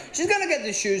God. She's gonna get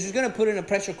the shoes, she's gonna put it in a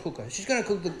pressure cooker. She's gonna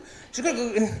cook it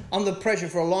under pressure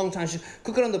for a long time. She's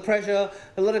cook it under pressure,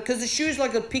 because the shoe's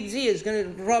like a pig's ear. It's gonna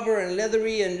be rubber and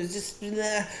leathery and it's just,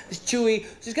 it's chewy.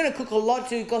 She's gonna cook a lot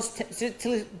till it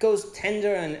goes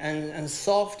tender and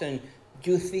soft and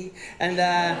juicy. And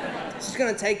she's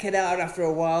gonna take it out after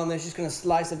a while, and then she's gonna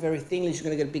slice it very thinly. She's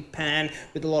gonna get a big pan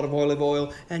with a lot of olive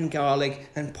oil and garlic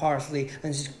and parsley,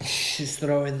 and just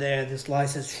throw it there, the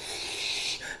slices.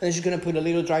 And then she's gonna put a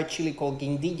little dry chili called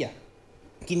guindilla.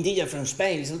 Guindilla from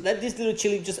Spain. So this little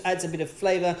chili just adds a bit of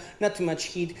flavor, not too much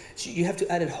heat. So you have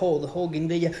to add it whole, the whole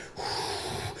guindilla.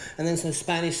 And then some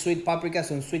Spanish sweet paprika,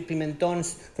 some sweet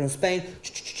pimentons from Spain.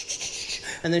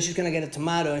 And then she's gonna get a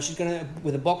tomato, and she's gonna,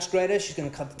 with a box grater, she's gonna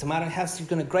cut the tomato in half. She's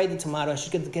gonna grate the tomato, and she's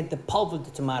gonna get the pulp of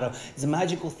the tomato. It's a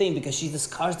magical thing because she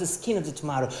discards the skin of the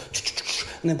tomato.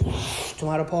 And then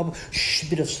tomato pulp, a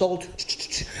bit of salt.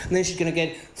 And then she's gonna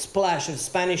get a splash of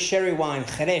Spanish sherry wine,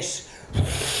 Jerez.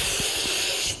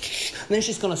 And then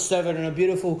she's gonna serve it in a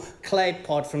beautiful clay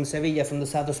pot from Sevilla, from the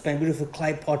south of Spain. Beautiful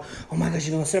clay pot. Oh my gosh,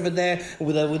 you're gonna serve it there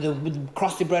with the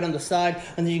crusty bread on the side,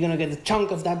 and then you're gonna get a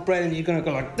chunk of that bread, and you're gonna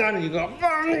go like that, and you go,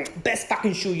 best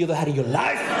fucking shoe you ever had in your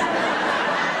life.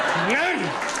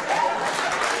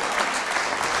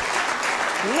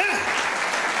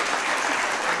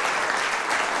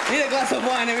 Need a glass of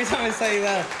wine every time I say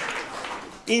that.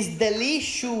 It's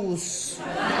delicious.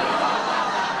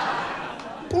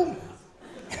 Boom.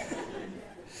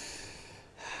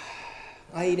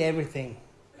 I eat everything.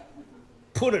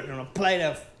 Put it on a plate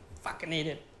of fucking eat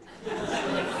it.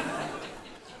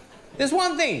 There's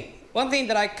one thing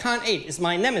that I can't eat. It's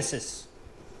my nemesis.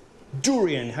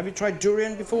 Durian. Have you tried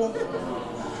durian before?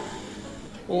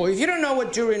 Or if you don't know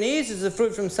what durian is, it's a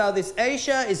fruit from Southeast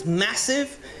Asia. It's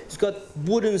massive. It's got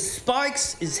wooden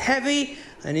spikes. It's heavy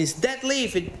and it's deadly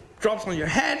if it drops on your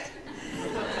head.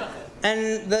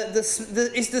 And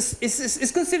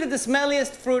it's considered the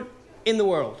smelliest fruit in the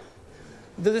world.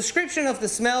 The description of the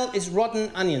smell is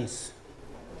rotten onions.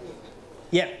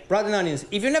 Yeah, rotten onions.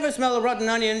 If you never smell a rotten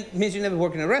onion, it means you never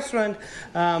work in a restaurant.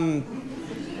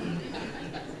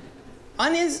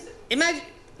 Onions, imagine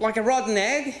like a rotten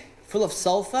egg full of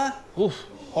sulfur. Oof,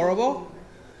 horrible.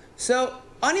 So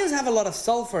onions have a lot of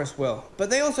sulfur as well, but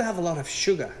they also have a lot of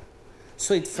sugar.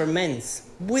 So it ferments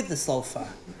with the sulfur.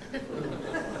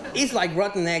 It's like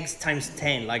rotten eggs times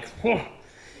 10. Like,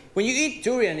 when you eat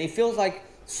durian, it feels like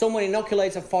someone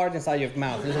inoculates a fart inside your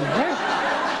mouth. It's like,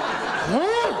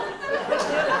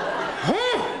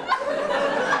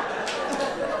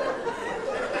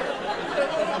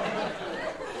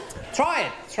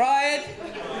 Try it.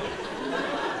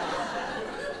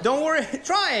 Don't worry,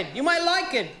 try it. You might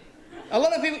like it. A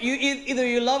lot of people, either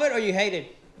you love it or you hate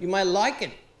it. You might like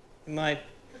it. You might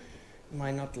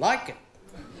not like it.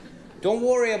 Don't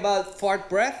worry about fart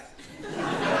breath.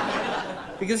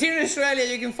 Because here in Australia,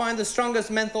 you can find the strongest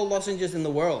menthol lozenges in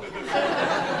the world.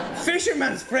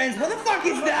 Fisherman's friends, what the fuck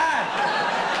is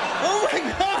that? Oh my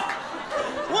God!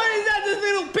 What is that? These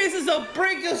little pieces of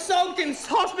brick just soaked in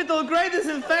hospital-grade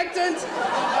disinfectant?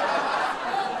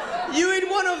 You eat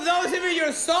one of those, even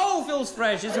your soul feels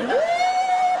fresh. It's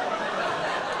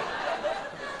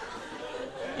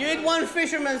you eat one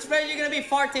fisherman's friend, you're gonna be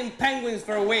farting penguins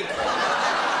for a week.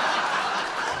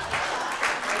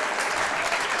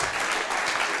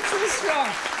 So strong.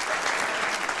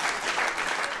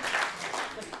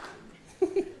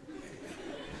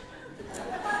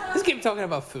 Let's keep talking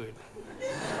about food.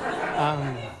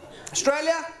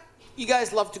 Australia, you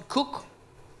guys love to cook.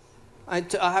 I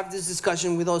have this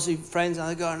discussion with Aussie friends, and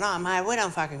I go, "No, mate, we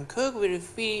don't fucking cook. We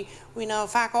know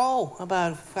fuck all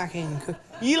about fucking cook."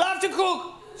 You love to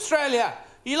cook, Australia.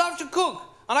 You love to cook,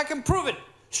 and I can prove it.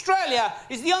 Australia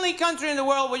is the only country in the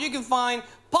world where you can find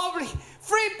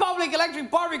free public electric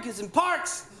barbecues in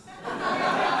parks.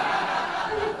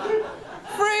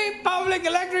 Free public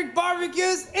electric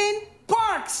barbecues in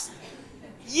parks.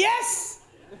 Yes!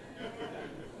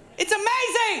 It's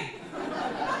amazing!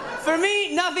 For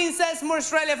me, nothing says more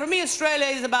Australia. For me, Australia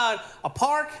is about a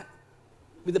park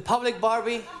with a public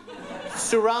barbie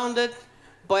surrounded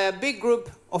by a big group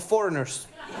of foreigners.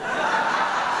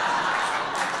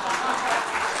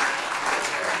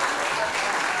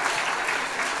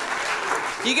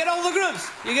 You get all the groups.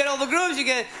 You get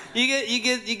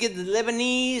the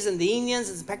Lebanese and the Indians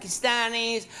and the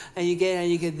Pakistanis, and you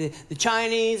get the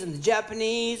Chinese and the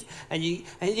Japanese, and you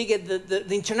get the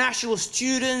international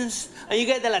students, and you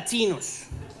get the Latinos.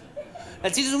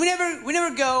 Latinos, we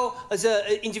never go as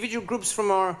individual groups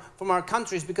from our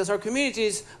countries because our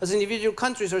communities as individual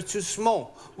countries are too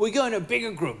small. We go in a bigger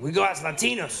group. We go as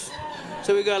Latinos.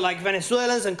 So we got like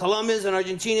Venezuelans and Colombians and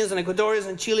Argentinians and Ecuadorians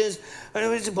and Chileans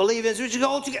and Bolivians. We go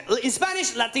all together. In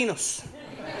Spanish, Latinos.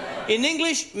 In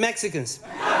English, Mexicans.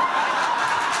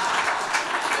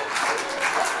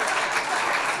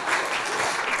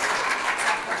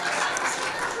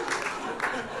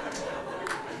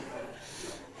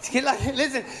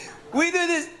 Listen, we do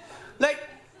this, like,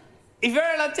 if you're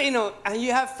a Latino and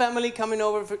you have family coming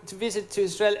over to visit to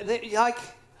Australia,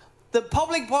 the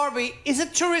public barbie is a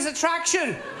tourist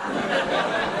attraction.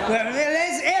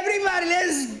 Everybody,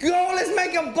 let's go, let's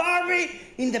make a barbie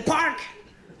in the park.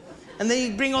 And then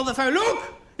you bring all the family, look,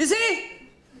 you see?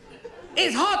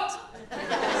 It's hot.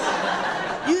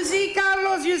 You see,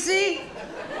 Carlos, you see?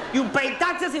 You pay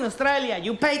taxes in Australia.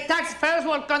 You pay tax, first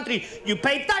world country. You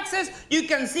pay taxes, you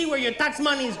can see where your tax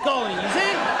money is going, you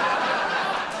see?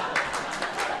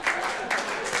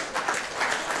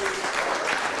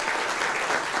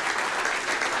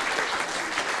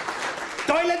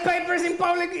 Toilet papers in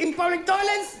public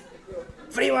toilets?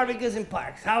 Free barbecues in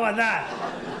parks. How about that?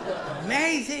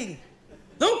 Amazing.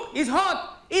 Look, it's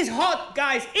hot. It's hot,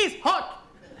 guys. It's hot.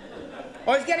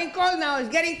 Oh, it's getting cold now. It's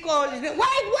getting cold. Wait,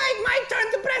 my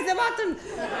turn to press the button.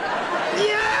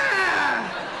 Yeah.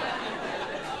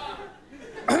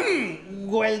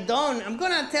 Well done. I'm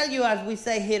gonna tell you as we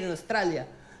say here in Australia.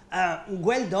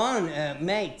 Well done,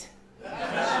 mate.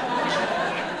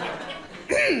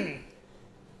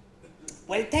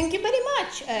 Well, thank you very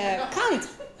much, cunt.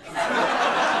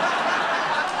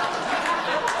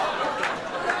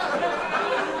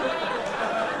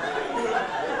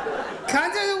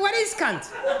 Cunt? What is cunt?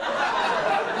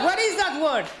 What is that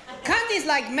word? Cunt is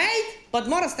like mate, but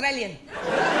more Australian.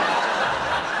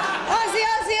 Aussie,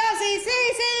 Aussie, Aussie,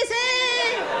 see, see, see.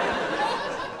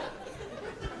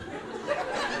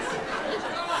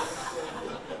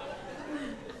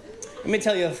 Let me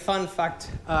tell you a fun fact.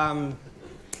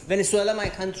 Venezuela, my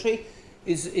country,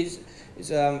 is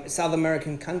a South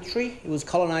American country. It was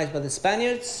colonized by the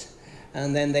Spaniards,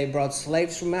 and then they brought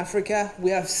slaves from Africa.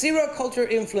 We have zero cultural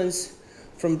influence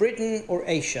from Britain or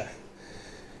Asia.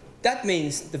 That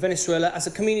means the Venezuela, as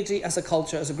a community, as a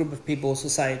culture, as a group of people,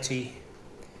 society,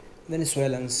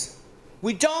 Venezuelans,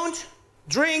 we don't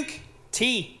drink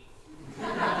tea.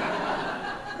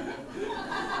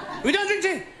 We don't drink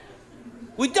tea.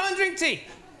 We don't drink tea.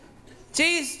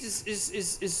 Tea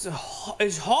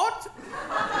is hot,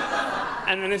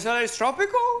 and Venezuela is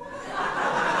tropical,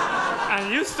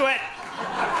 and used to it.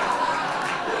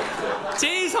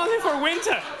 Tea is only for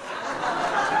winter.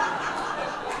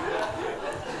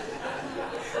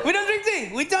 We don't drink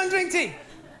tea. We don't drink tea.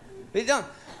 We don't.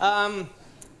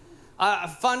 A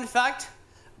fun fact,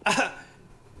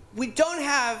 we don't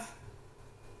have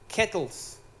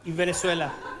kettles in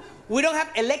Venezuela. We don't have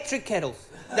electric kettles.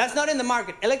 That's not in the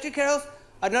market. Electric kettles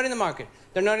are not in the market.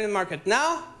 They're not in the market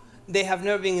now. They have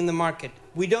never been in the market.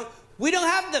 We don't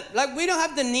have them. Like, we don't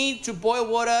have the need to boil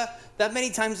water that many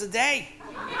times a day.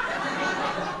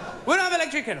 We don't have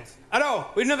electric kettles at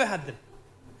all. We've never had them.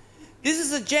 This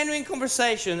is a genuine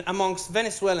conversation amongst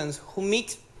Venezuelans who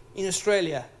meet in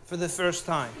Australia for the first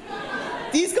time.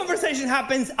 This conversation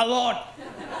happens a lot.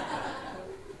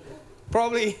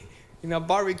 Probably in a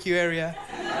barbecue area.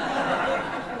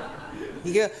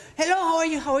 You go, hello, how are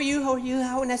you? How are you? How are you?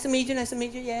 Nice to meet you. Nice to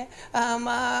meet you. Yeah. How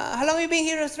long have you been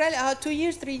here in Australia? 2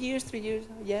 years, 3 years, 3 years.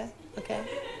 Yeah. Okay.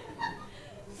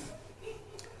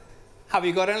 Have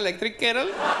you got an electric kettle?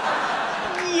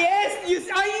 Yes.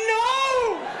 I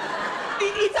know.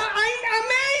 It's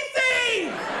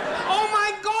amazing. Oh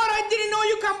my God! I didn't know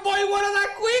you can boil water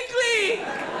that quickly.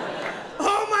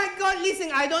 Oh my God! Listen,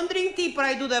 I don't drink tea, but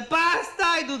I do the pasta,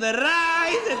 I do the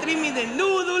rice, they treat me the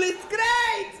noodle. It's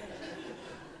great.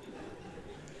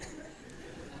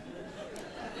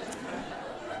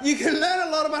 You can learn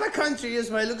a lot about a country just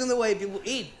by looking at the way people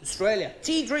eat. Australia,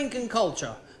 tea drinking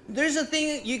culture. There's a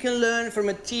thing you can learn from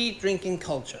a tea drinking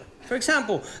culture. For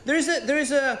example, there's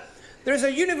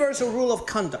a universal rule of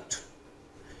conduct.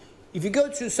 If you go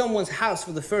to someone's house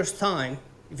for the first time,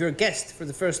 if you're a guest for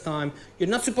the first time, you're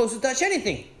not supposed to touch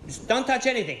anything. Just don't touch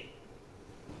anything.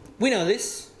 We know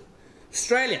this.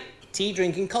 Australia, tea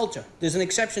drinking culture. There's an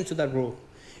exception to that rule.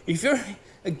 If you're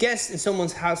a guest in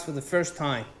someone's house for the first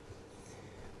time,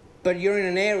 but you're in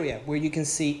an area where you can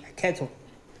see a kettle,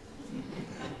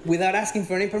 without asking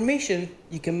for any permission,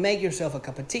 you can make yourself a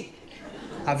cup of tea.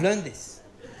 I've learned this.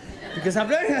 Because I've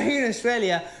learned that here in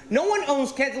Australia, no one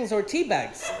owns kettles or tea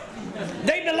bags.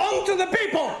 They belong to the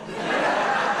people.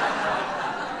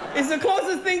 It's the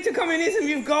closest thing to communism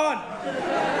you've got.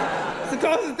 It's the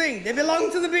closest thing. They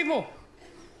belong to the people.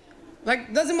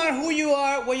 Like, doesn't matter who you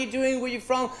are, what you're doing, where you're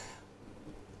from,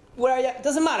 where are you,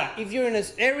 doesn't matter. If you're in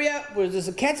this area where there's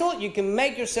a kettle, you can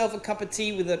make yourself a cup of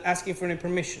tea without asking for any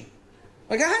permission.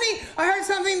 Like, honey, I heard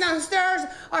something downstairs.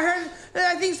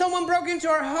 I think someone broke into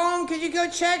our home. Could you go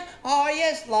check? Oh,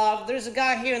 yes, love. There's a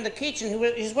guy here in the kitchen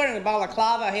he's wearing a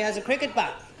balaclava. He has a cricket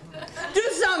bat. Do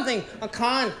something. I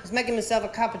can't. He's making himself a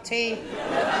cup of tea.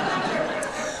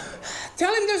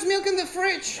 Tell him there's milk in the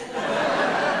fridge.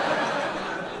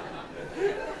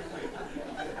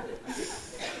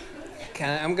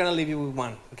 Okay, I'm gonna leave you with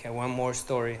one. Okay, one more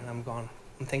story and I'm gone.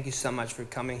 And thank you so much for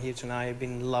coming here tonight. You've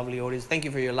been a lovely audience. Thank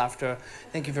you for your laughter.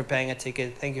 Thank you for paying a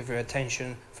ticket. Thank you for your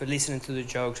attention, for listening to the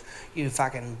jokes. You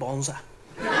fucking bonza.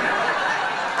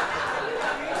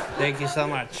 Thank you so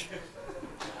much.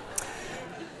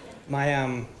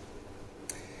 My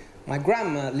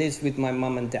grandma lives with my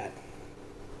mom and dad.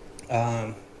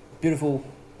 Beautiful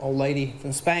old lady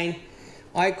from Spain.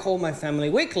 I call my family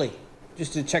weekly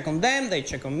just to check on them. They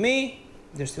check on me.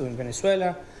 They're still in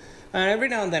Venezuela. And every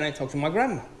now and then I talk to my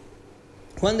grandma.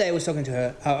 One day I was talking to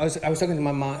her. I was talking to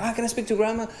my mom. Can I speak to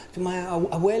grandma? To my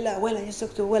abuela? Abuela, just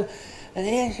talk to abuela. And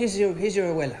yeah, here's your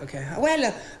abuela. Okay,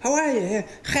 abuela, how are you? Yeah.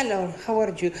 Hello, how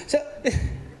are you? So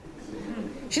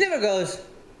she never goes.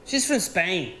 She's from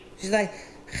Spain. She's like,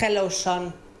 hello,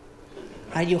 son.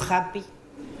 Are you happy?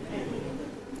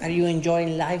 Are you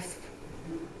enjoying life?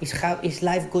 Is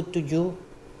life good to you?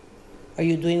 Are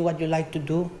you doing what you like to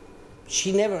do?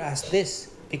 She never asks this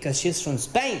because she's from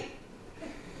Spain.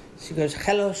 She goes,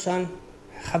 hello, son.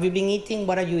 Have you been eating?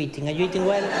 What are you eating? Are you eating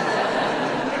well?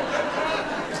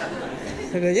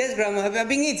 I go, yes, grandma, I've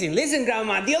been eating. Listen,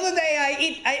 grandma, the other day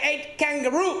I ate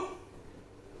kangaroo.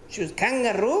 She goes,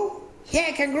 kangaroo?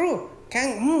 Yeah, kangaroo.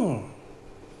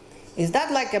 Is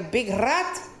that like a big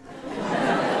rat?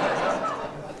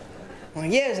 Oh,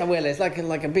 yes, abuela, it's like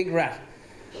a big rat.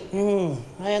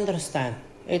 I understand.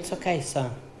 It's okay,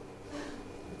 son.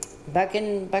 Back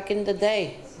in the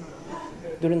day,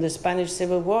 during the Spanish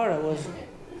Civil War, I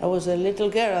was a little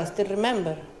girl, I still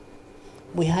remember.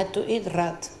 We had to eat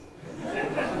rat.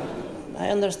 I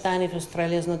understand if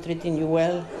Australia's not treating you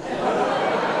well.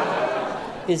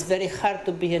 It's very hard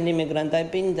to be an immigrant,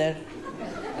 I've been there.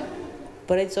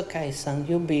 But it's okay, son,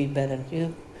 you'll be better.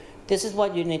 This is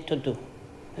what you need to do,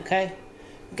 okay?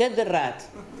 Get the rat.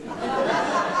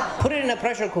 Put it in a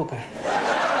pressure cooker.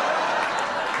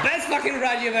 Best fucking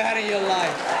rat you've ever had in your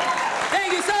life.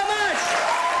 Thank you so much!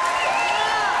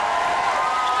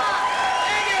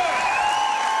 Thank you!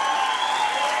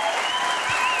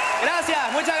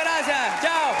 Gracias, muchas gracias.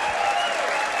 Chao.